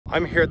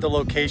I'm here at the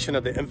location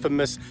of the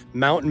infamous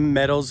Mountain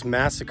Meadows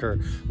Massacre,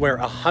 where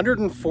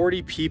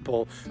 140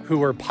 people who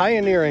were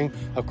pioneering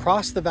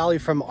across the valley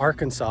from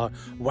Arkansas,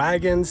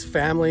 wagons,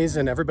 families,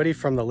 and everybody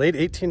from the late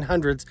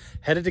 1800s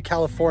headed to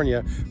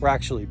California, were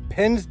actually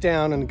pinned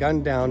down and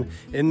gunned down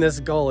in this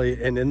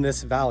gully and in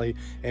this valley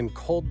in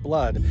cold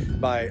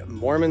blood by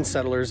Mormon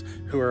settlers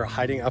who are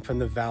hiding up in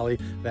the valley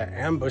that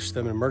ambushed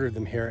them and murdered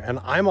them here. And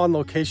I'm on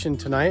location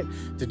tonight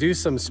to do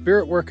some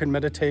spirit work and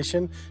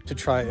meditation to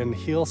try and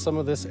heal some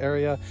of this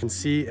area and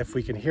see if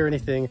we can hear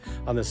anything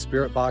on the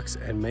spirit box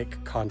and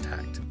make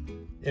contact.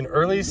 In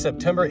early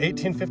September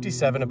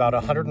 1857, about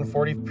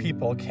 140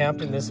 people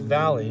camped in this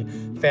valley,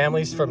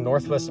 families from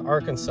northwest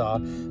Arkansas,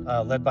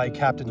 led by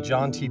Captain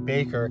John D.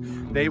 Baker.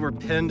 They were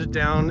pinned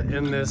down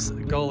in this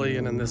gully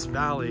and in this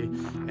valley,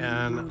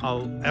 and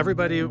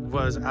everybody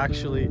was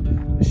actually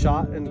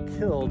shot and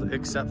killed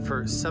except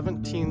for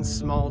 17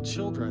 small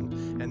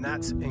children, and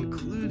that's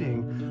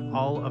including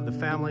all of the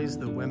families,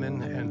 the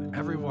women, and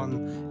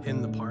everyone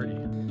in the party.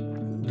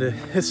 The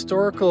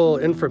historical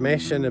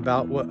information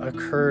about what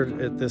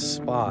occurred at this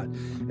spot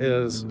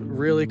is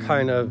really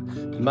kind of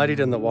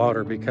muddied in the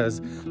water,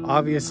 because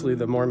obviously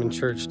the Mormon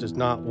Church does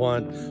not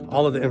want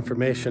all of the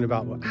information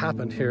about what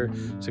happened here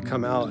to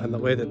come out, and the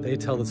way that they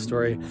tell the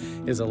story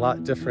is a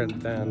lot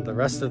different than the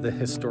rest of the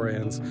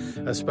historians,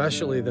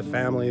 especially the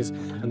families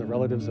and the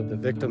relatives of the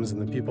victims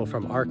and the people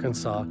from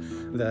Arkansas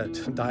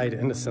that died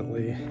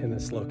innocently in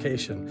this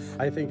location.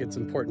 I think it's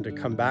important to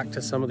come back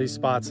to some of these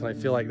spots, and I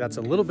feel like that's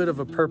a little bit of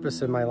a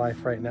purpose in my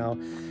life right now,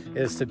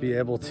 is to be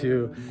able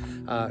to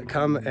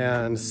come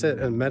and sit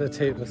and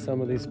meditate with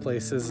some of these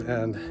places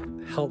and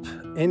help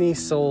any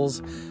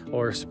souls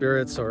or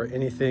spirits or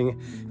anything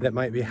that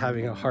might be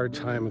having a hard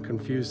time,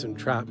 confused and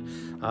trapped.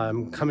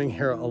 I'm coming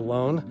here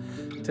alone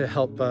to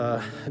help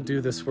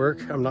do this work.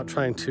 I'm not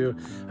trying to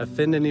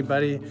offend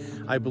anybody.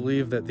 I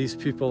believe that these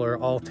people are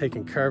all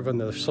taken care of and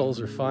their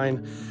souls are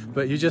fine,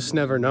 but you just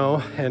never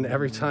know. And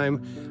every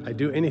time I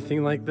do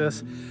anything like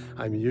this,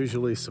 I'm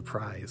usually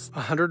surprised.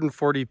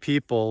 140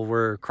 people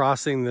were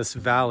crossing this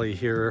valley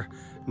here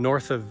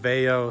north of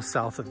Vail,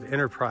 south of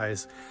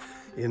Enterprise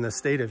in the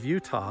state of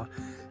Utah,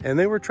 and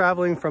they were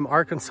traveling from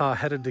Arkansas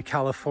headed to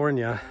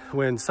California,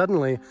 when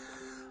suddenly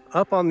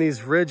up on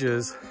these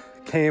ridges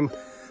came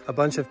a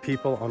bunch of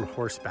people on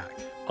horseback.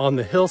 On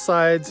the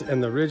hillsides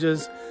and the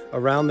ridges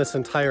around this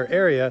entire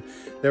area,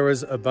 there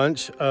was a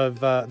bunch of,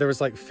 there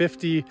was like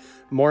 50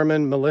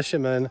 Mormon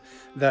militiamen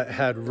that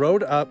had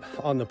rode up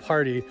on the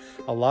party.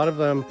 A lot of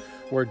them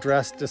were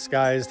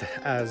disguised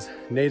as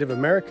Native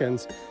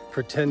Americans,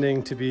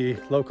 pretending to be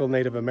local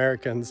Native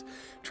Americans,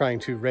 trying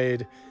to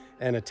raid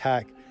and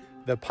attack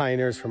the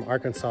pioneers from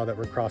Arkansas that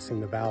were crossing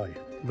the valley.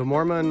 The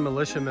Mormon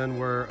militiamen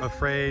were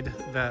afraid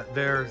that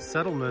their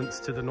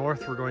settlements to the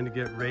north were going to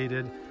get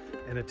raided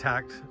and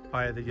attacked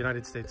by the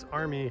United States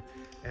Army,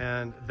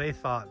 and they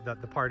thought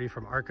that the party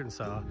from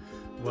Arkansas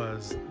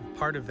was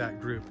part of that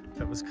group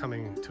that was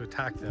coming to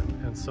attack them.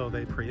 And so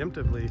they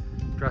preemptively,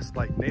 dressed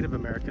like Native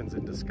Americans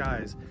in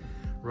disguise,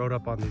 rode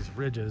up on these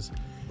ridges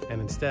and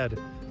instead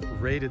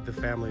raided the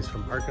families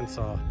from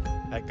Arkansas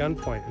at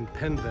gunpoint and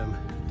pinned them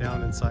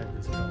down inside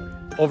this gully.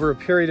 Over a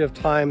period of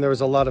time, there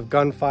was a lot of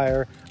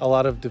gunfire, a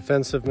lot of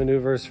defensive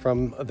maneuvers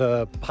from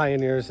the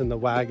pioneers and the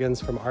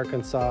wagons from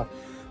Arkansas.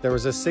 There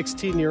was a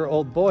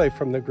 16-year-old boy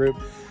from the group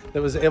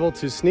that was able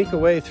to sneak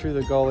away through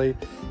the gully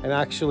and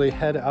actually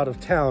head out of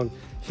town.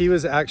 He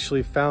was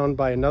actually found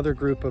by another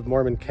group of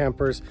Mormon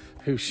campers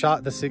who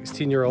shot the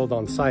 16-year-old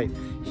on sight.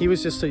 He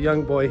was just a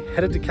young boy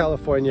headed to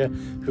California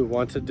who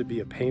wanted to be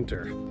a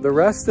painter. The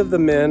rest of the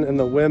men and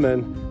the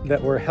women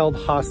that were held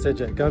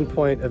hostage at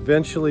gunpoint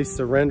eventually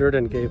surrendered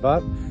and gave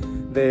up.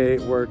 They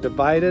were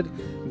divided.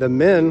 The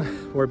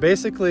men were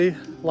basically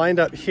lined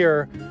up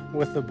here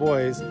with the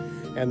boys,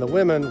 and the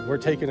women were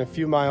taken a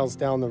few miles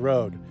down the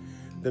road.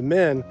 The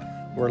men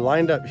were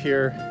lined up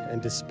here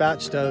and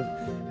dispatched of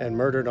and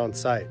murdered on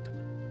sight.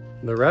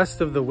 The rest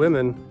of the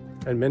women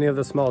and many of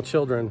the small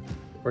children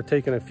were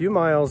taken a few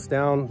miles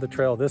down the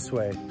trail this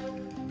way,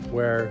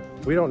 where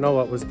we don't know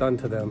what was done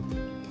to them,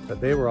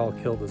 but they were all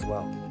killed as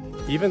well.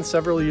 Even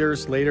several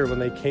years later, when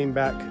they came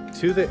back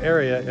to the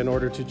area in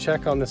order to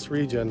check on this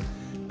region,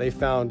 they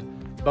found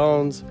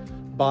bones,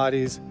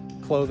 bodies,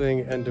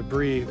 clothing, and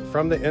debris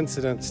from the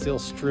incident still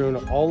strewn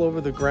all over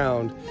the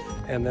ground.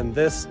 And then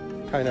this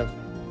kind of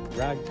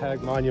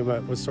ragtag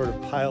monument was sort of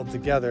piled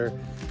together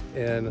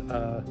in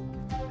a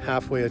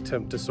halfway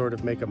attempt to sort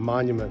of make a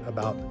monument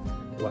about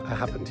what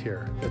happened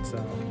here. It's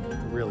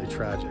really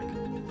tragic.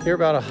 Here,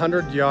 about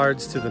 100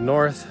 yards to the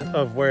north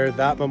of where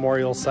that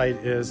memorial site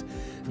is,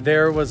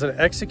 there was an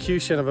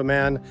execution of a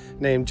man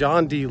named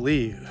John D.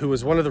 Lee, who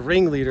was one of the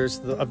ringleaders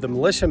of the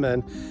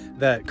militiamen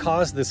that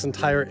caused this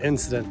entire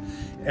incident.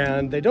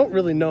 And they don't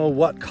really know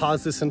what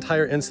caused this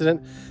entire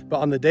incident, but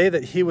on the day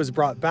that he was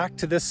brought back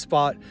to this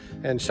spot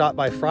and shot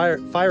by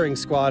firing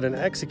squad and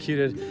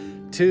executed,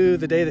 to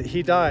the day that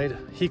he died,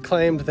 he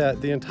claimed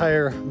that the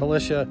entire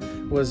militia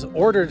was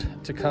ordered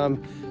to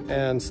come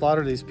and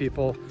slaughter these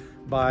people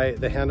by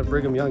the hand of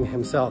Brigham Young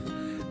himself.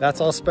 That's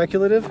all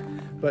speculative,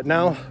 but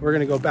now we're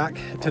gonna go back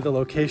to the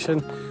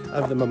location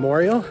of the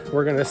memorial.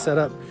 We're gonna set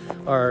up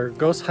our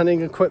ghost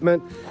hunting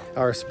equipment,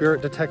 our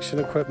spirit detection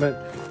equipment.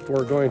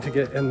 We're going to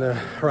get in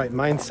the right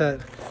mindset,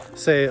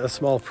 say a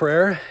small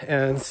prayer,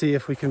 and see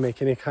if we can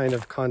make any kind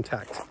of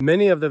contact.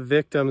 Many of the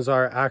victims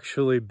are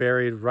actually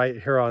buried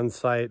right here on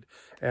site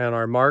and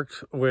are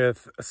marked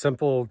with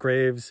simple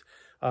graves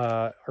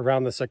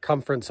around the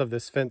circumference of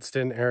this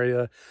fenced-in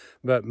area.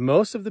 But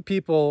most of the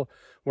people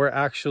were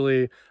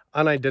actually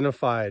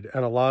unidentified,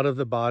 and a lot of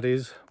the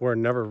bodies were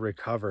never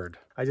recovered.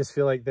 I just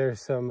feel like there's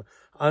some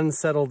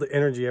unsettled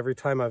energy every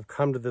time I've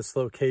come to this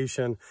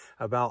location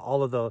about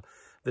all of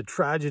the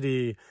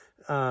tragedy,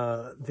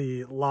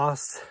 the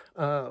lost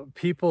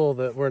people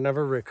that were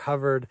never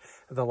recovered,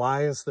 the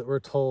lies that were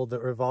told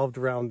that revolved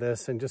around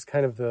this, and just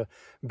kind of the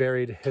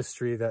buried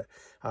history that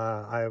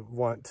I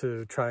want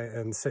to try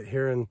and sit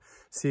here and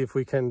see if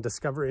we can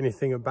discover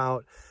anything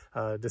about,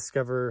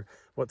 discover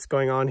what's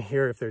going on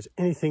here, if there's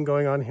anything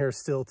going on here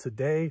still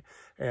today,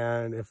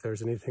 and if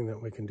there's anything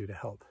that we can do to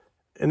help.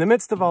 In the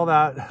midst of all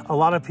that, a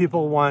lot of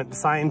people want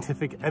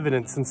scientific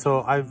evidence, and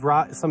so I've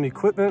brought some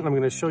equipment. I'm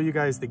going to show you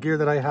guys the gear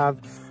that I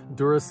have.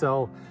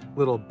 Duracell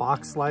little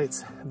box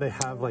lights. They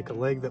have like a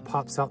leg that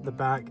pops out the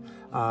back,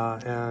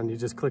 and you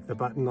just click the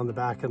button on the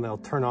back and they'll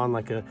turn on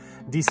like a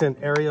decent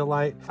area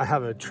light. I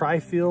have a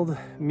tri-field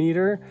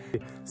meter,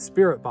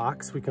 spirit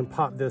box. We can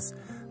pop this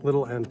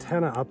little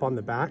antenna up on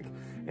the back,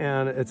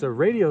 and it's a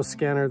radio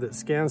scanner that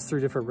scans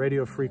through different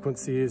radio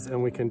frequencies,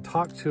 and we can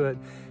talk to it,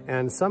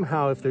 and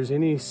somehow if there's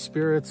any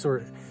spirits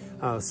or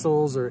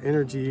souls or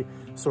energy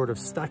sort of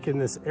stuck in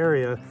this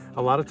area,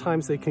 a lot of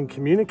times they can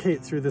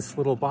communicate through this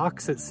little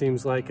box. It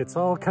seems like it's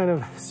all kind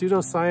of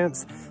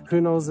pseudoscience.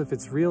 Who knows if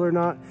it's real or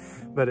not,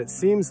 but it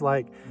seems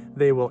like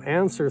they will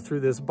answer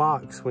through this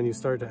box when you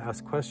start to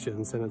ask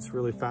questions, and it's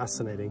really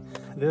fascinating.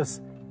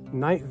 This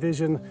night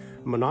vision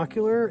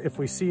monocular, if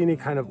we see any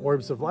kind of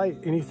orbs of light,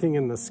 anything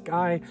in the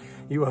sky,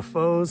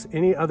 UFOs,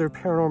 any other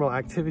paranormal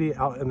activity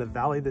out in the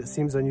valley that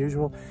seems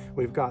unusual,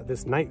 we've got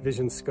this night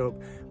vision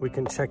scope. We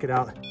can check it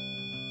out.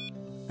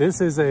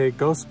 This is a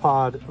ghost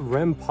pod,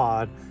 REM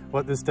pod.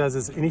 What this does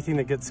is anything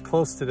that gets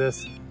close to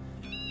this,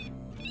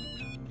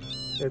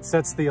 it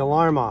sets the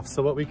alarm off.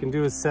 So what we can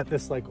do is set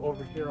this like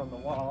over here on the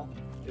wall.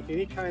 If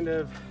any kind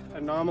of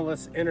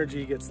anomalous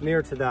energy gets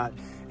near to that,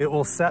 it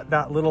will set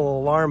that little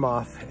alarm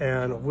off,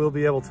 and we'll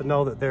be able to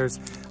know that there's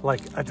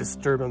like a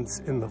disturbance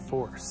in the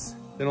force.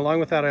 Then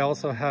along with that, I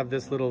also have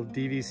this little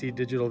DVC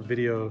digital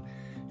video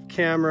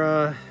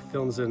camera,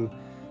 films in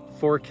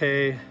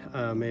 4K,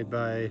 made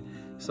by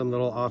some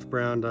little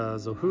off-brand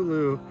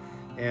Zohulu,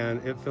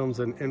 and it films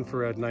in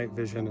infrared night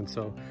vision. And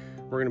so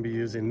we're gonna be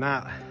using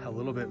that a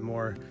little bit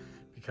more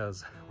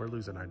because we're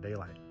losing our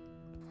daylight.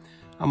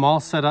 I'm all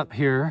set up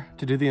here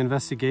to do the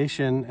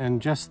investigation,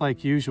 and just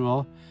like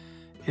usual,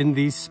 in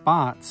these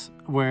spots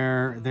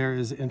where there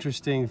is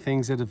interesting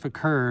things that have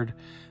occurred,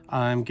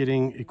 I'm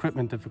getting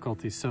equipment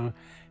difficulties. So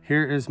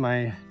here is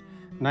my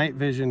night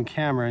vision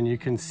camera, and you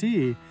can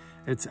see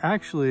it's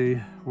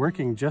actually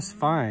working just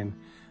fine.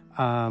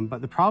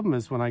 But the problem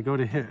is when I go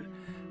to hit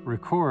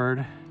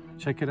record,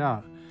 check it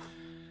out.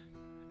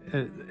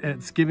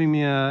 It's giving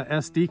me a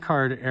SD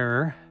card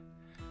error.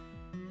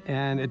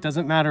 And it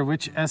doesn't matter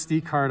which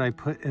SD card I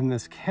put in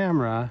this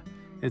camera,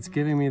 it's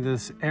giving me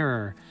this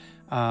error.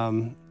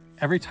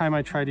 Every time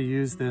I try to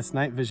use this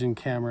night vision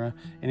camera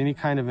in any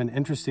kind of an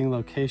interesting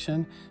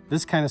location,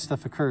 this kind of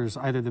stuff occurs.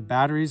 Either the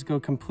batteries go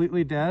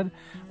completely dead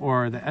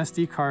or the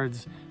SD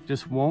cards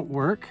just won't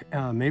work.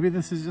 Maybe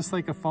this is just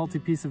like a faulty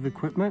piece of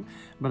equipment,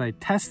 but I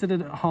tested it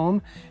at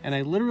home, and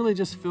I literally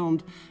just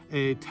filmed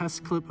a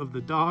test clip of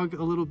the dog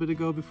a little bit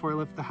ago before I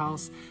left the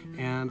house,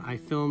 and I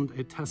filmed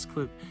a test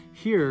clip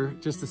here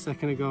just a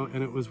second ago,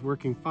 and it was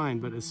working fine.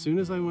 But as soon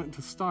as I went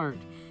to start,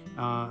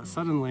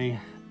 suddenly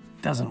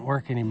it doesn't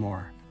work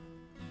anymore.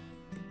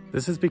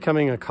 This is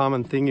becoming a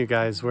common thing, you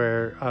guys,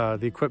 where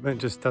the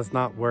equipment just does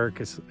not work.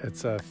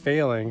 It's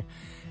failing,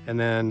 and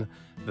then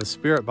the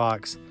spirit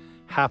box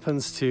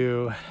happens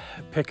to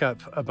pick up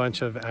a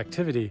bunch of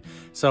activity.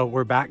 So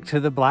we're back to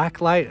the black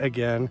light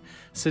again,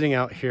 sitting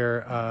out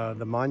here.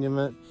 The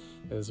monument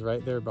is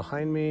right there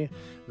behind me.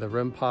 The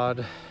REM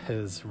pod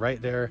is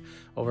right there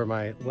over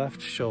my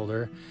left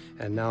shoulder.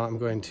 And now I'm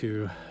going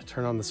to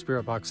turn on the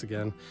spirit box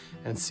again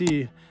and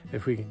see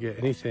if we can get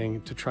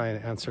anything to try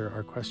and answer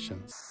our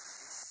questions.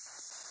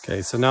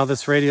 Okay, so now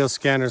this radio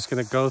scanner is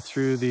going to go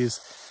through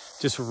these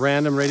just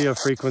random radio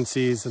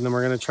frequencies, and then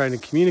we're going to try to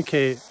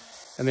communicate.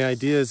 And the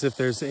idea is if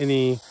there's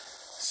any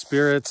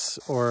spirits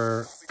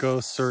or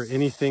ghosts or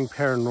anything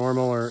paranormal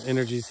or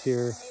energies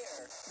here,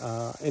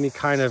 any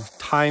kind of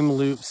time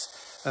loops,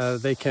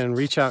 they can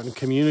reach out and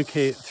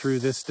communicate through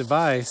this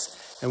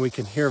device, and we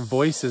can hear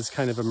voices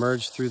kind of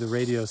emerge through the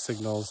radio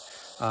signals.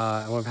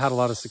 And we've had a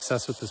lot of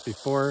success with this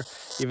before,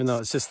 even though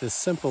it's just this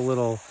simple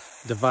little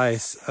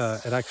device,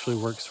 it actually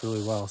works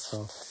really well.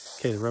 So,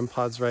 okay, the REM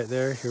pod's right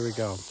there. Here we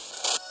go.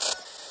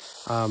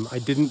 I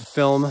didn't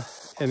film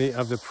any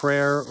of the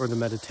prayer or the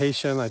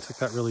meditation. I took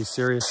that really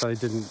serious. I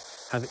didn't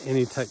have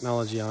any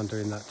technology on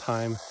during that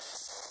time.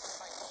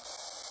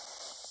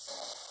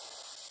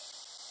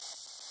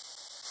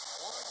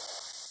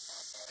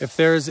 If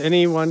there's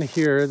anyone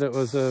here that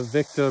was a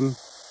victim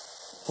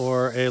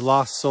or a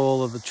lost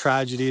soul of the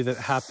tragedy that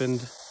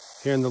happened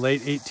here in the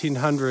late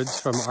 1800s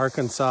from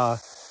Arkansas,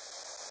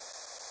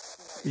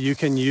 you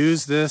can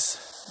use this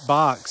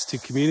box to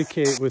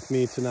communicate with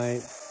me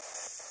tonight,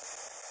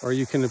 or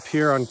you can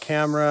appear on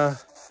camera,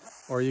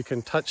 or you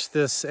can touch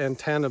this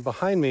antenna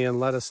behind me and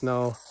let us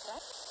know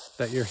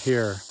that you're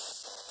here.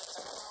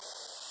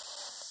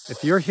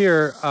 If you're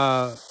here,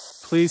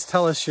 please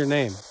tell us your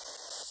name.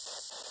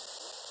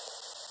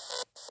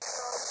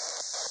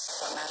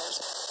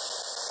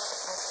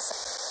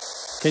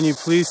 Can you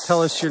please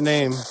tell us your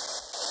name?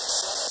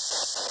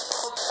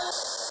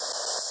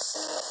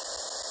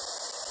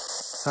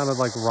 Sounded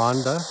like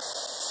Rhonda.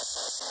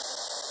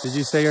 Did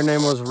you say your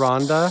name was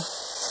Rhonda?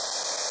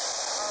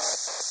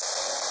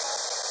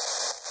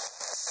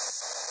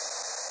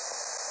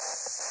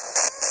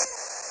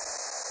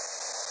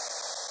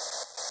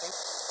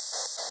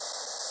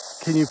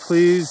 Can you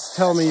please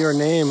tell me your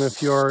name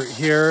if you're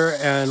here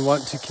and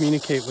want to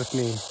communicate with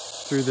me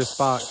through this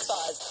box?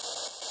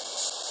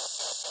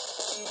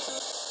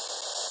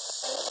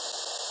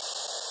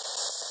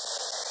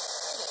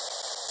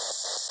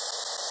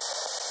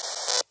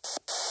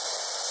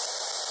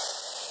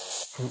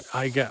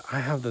 I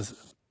have those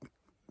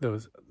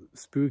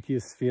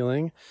spookiest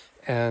feeling,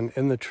 and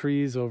in the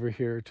trees over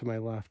here to my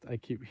left, I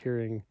keep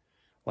hearing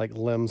like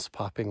limbs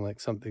popping, like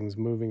something's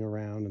moving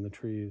around in the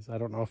trees. I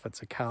don't know if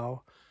it's a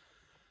cow,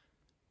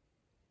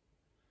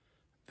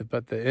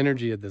 but the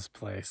energy of this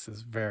place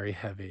is very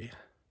heavy.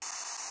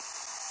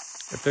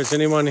 If there's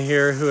anyone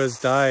here who has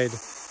died,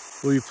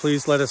 will you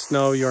please let us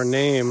know your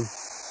name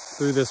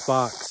through this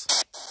box?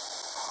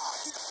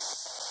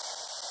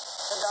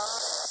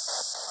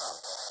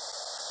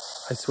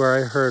 I swear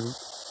I heard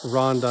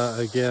Rhonda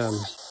again.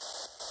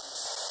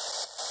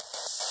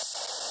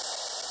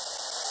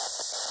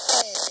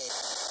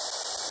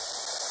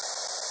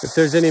 If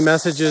there's any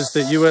messages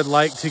that you would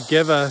like to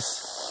give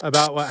us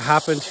about what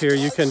happened here,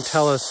 you can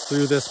tell us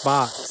through this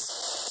box.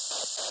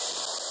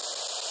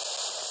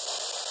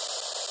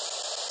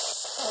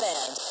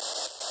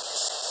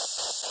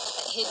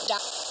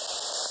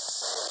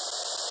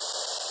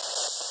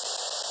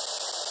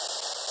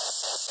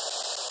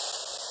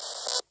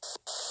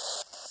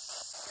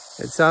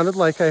 It sounded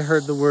like I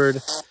heard the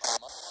word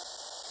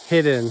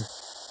hidden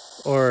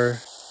or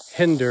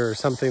hinder or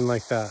something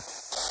like that.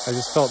 I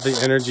just felt the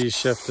energy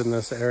shift in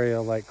this area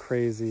like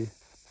crazy.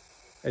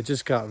 It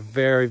just got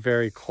very,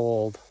 very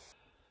cold.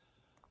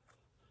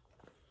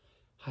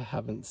 I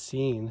haven't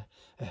seen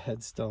a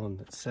headstone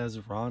that says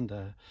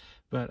Rhonda,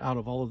 but out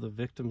of all of the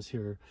victims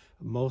here,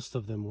 most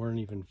of them weren't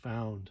even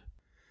found.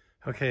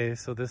 Okay,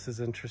 so this is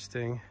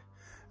interesting.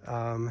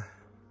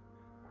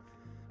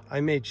 I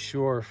made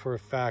sure for a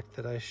fact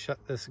that I shut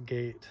this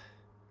gate.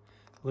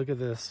 Look at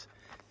this.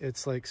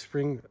 It's like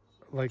spring,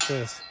 like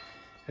this.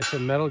 It's a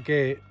metal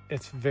gate.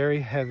 It's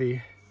very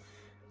heavy.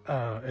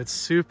 It's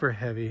super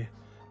heavy.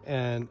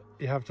 And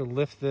you have to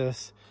lift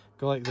this,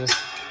 go like this.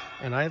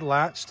 And I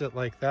latched it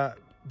like that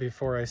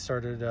before I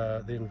started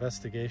the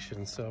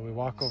investigation. So we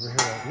walk over here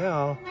right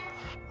now.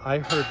 I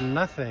heard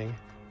nothing.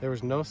 There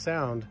was no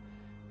sound.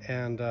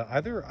 And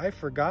either I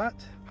forgot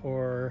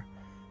or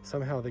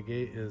somehow the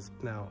gate is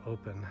now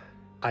open.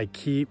 I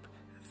keep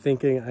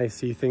thinking I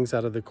see things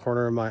out of the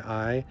corner of my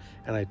eye,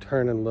 and I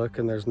turn and look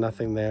and there's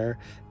nothing there.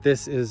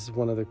 This is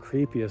one of the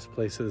creepiest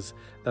places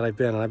that I've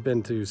been. I've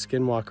been to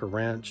Skinwalker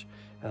Ranch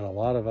and a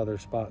lot of other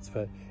spots,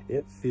 but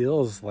it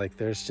feels like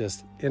there's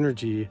just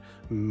energy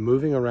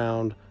moving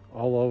around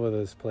all over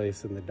this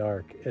place in the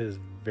dark. It is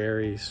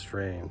very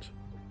strange.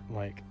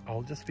 Like,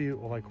 I'll just be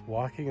like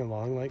walking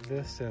along like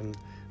this and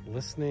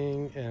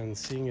listening and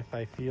seeing if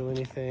I feel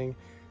anything.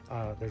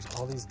 There's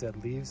all these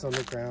dead leaves on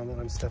the ground that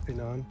I'm stepping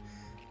on,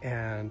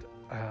 and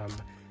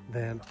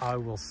then I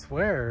will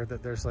swear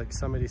that there's like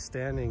somebody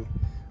standing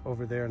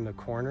over there in the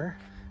corner,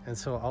 and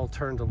so I'll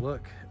turn to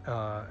look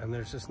and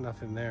there's just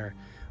nothing there,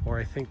 or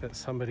I think that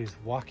somebody's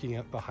walking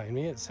up behind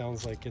me. It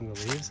sounds like in the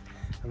leaves,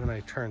 and then I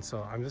turn.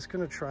 So I'm just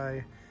gonna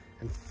try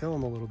and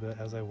film a little bit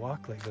as I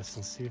walk like this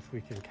and see if we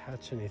can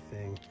catch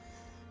anything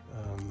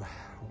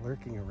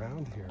lurking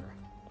around here.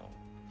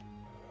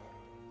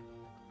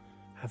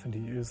 Having to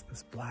use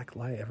this black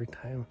light every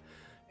time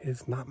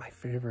is not my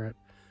favorite.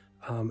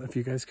 If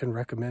you guys can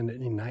recommend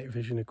any night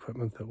vision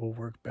equipment that will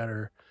work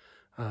better,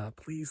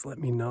 please let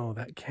me know.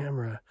 That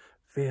camera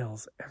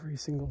fails every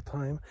single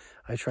time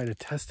I try to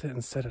test it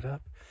and set it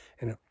up,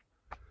 and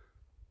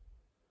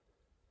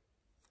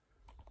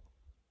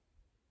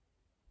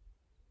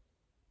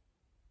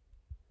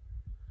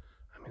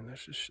I mean,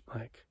 there's just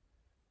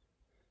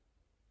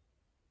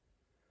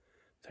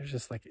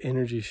like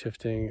energy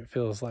shifting. It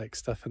feels like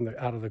stuff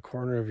out of the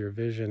corner of your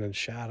vision, and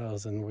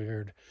shadows and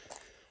weird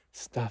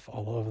stuff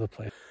all over the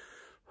place.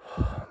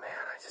 Oh man,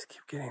 I just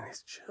keep getting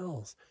these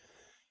chills.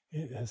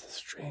 It is a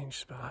strange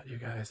spot, you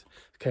guys.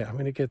 Okay, I'm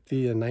gonna get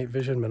the night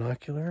vision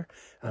monocular.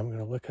 I'm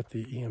gonna look at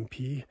the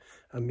EMP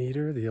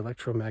meter, the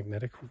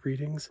electromagnetic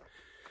readings,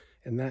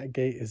 and that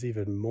gate is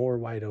even more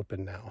wide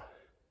open now.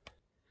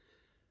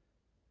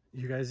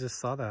 You guys just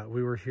saw that.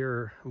 We were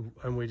here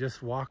and we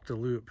just walked a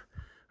loop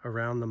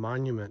around the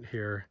monument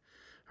here,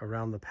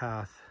 around the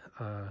path.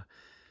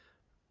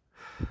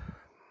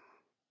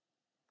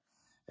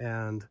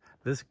 And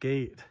this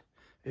gate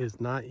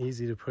is not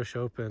easy to push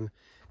open.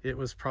 It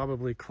was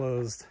probably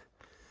closed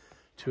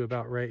to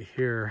about right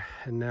here,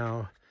 and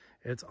now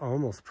it's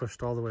almost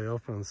pushed all the way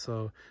open.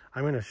 So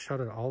I'm going to shut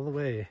it all the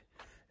way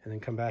and then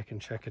come back and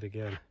check it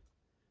again.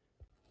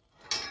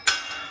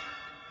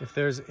 If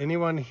there's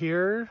anyone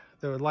here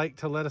that would like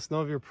to let us know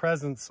of your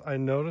presence, I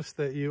noticed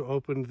that you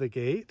opened the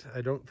gate.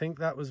 I don't think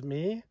that was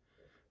me.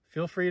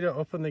 Feel free to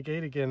open the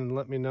gate again and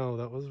let me know.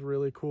 That was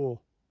really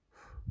cool.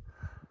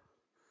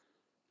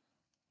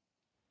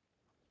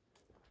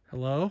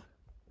 Hello?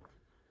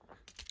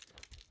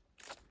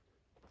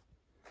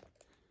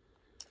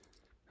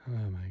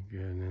 Oh my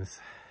goodness.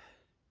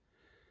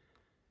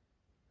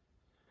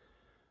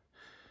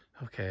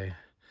 Okay.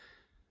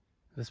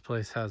 This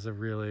place has a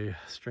really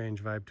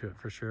strange vibe to it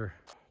for sure.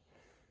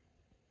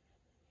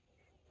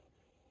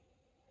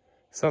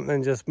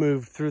 Something just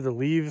moved through the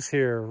leaves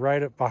here,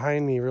 right up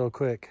behind me real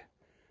quick.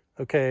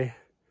 Okay.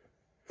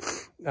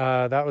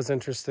 That was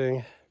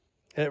interesting.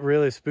 It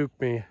really spooked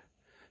me.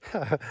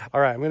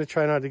 All right, I'm going to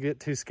try not to get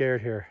too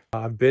scared here.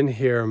 I've been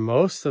here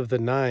most of the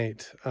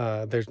night.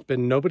 There's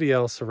been nobody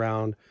else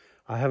around.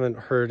 I haven't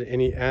heard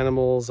any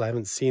animals. I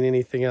haven't seen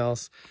anything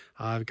else.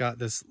 I've got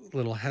this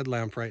little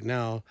headlamp right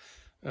now,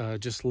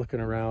 just looking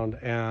around.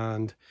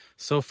 And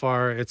so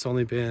far, it's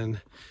only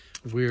been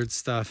weird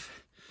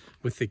stuff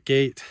with the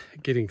gate,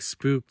 getting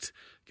spooked,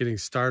 getting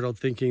startled,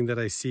 thinking that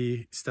I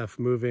see stuff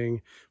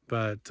moving.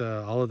 But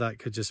all of that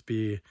could just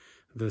be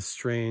the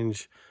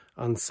strange,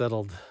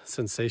 unsettled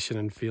sensation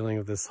and feeling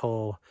of this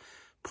whole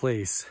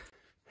place.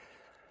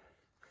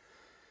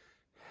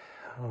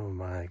 Oh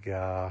my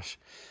gosh.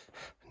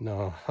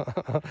 No.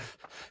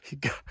 You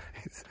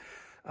guys.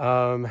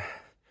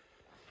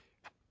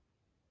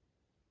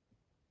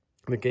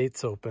 The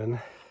gate's open.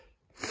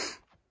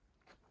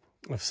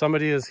 If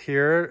somebody is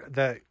here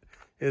that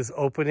is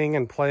opening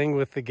and playing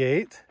with the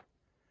gate,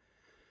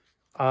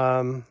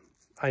 I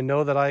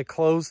know that I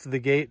closed the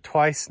gate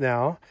twice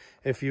now.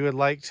 If you would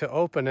like to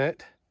open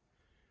it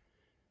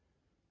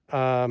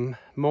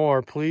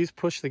more, please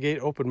push the gate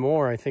open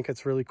more. I think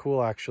it's really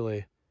cool,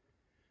 actually.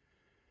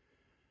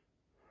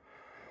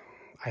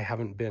 I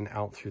haven't been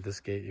out through this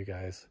gate, you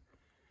guys.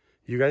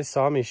 You guys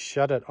saw me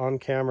shut it on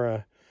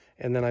camera,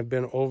 and then I've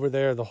been over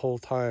there the whole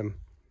time.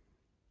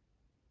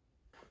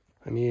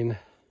 I mean,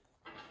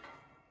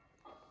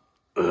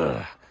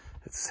 ugh,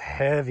 it's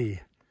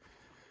heavy.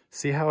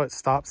 See how it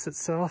stops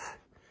itself?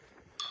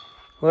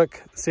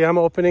 Look, see, I'm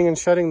opening and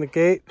shutting the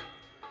gate.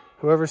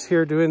 Whoever's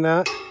here doing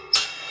that.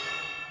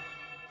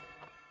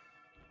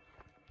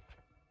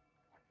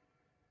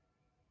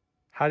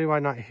 How do I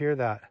not hear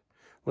that?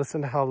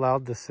 Listen to how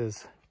loud this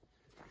is.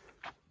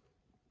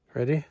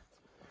 Ready?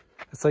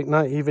 It's like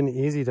not even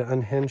easy to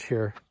unhinge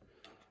here.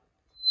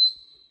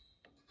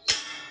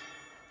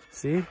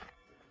 See?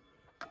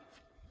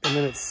 And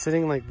then it's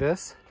sitting like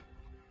this.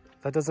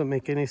 That doesn't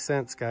make any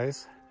sense,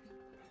 guys.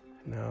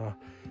 No,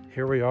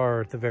 here we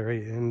are at the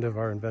very end of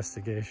our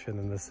investigation,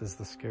 and this is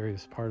the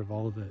scariest part of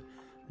all of it.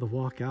 The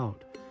walk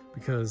out,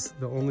 because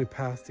the only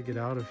path to get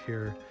out of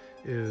here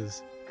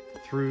is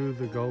through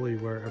the gully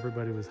where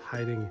everybody was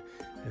hiding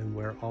and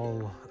where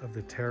all of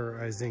the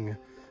terrorizing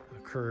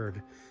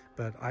occurred.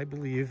 But I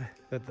believe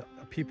that the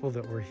people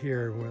that were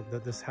here,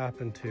 that this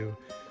happened to,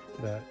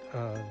 that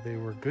they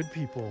were good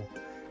people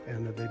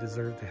and that they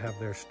deserve to have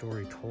their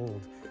story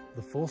told,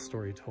 the full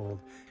story told.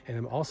 And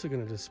I'm also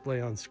going to display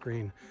on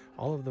screen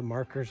all of the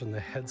markers and the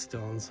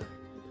headstones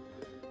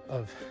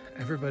of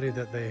everybody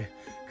that they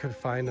could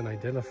find and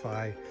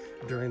identify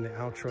during the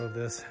outro of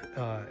this,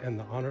 in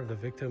the honor of the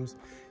victims.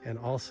 And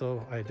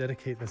also I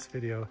dedicate this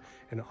video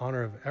in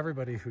honor of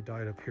everybody who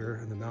died up here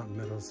in the Mountain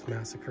Meadows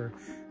Massacre,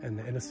 and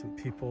the innocent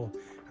people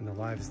and the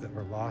lives that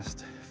were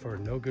lost for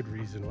no good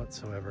reason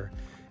whatsoever,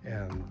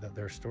 and that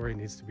their story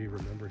needs to be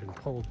remembered and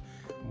told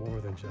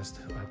more than just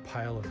a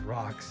pile of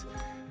rocks,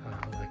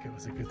 like it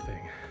was a good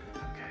thing.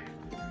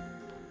 Okay,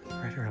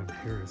 right around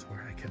here is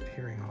where I kept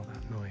hearing all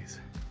that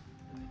noise.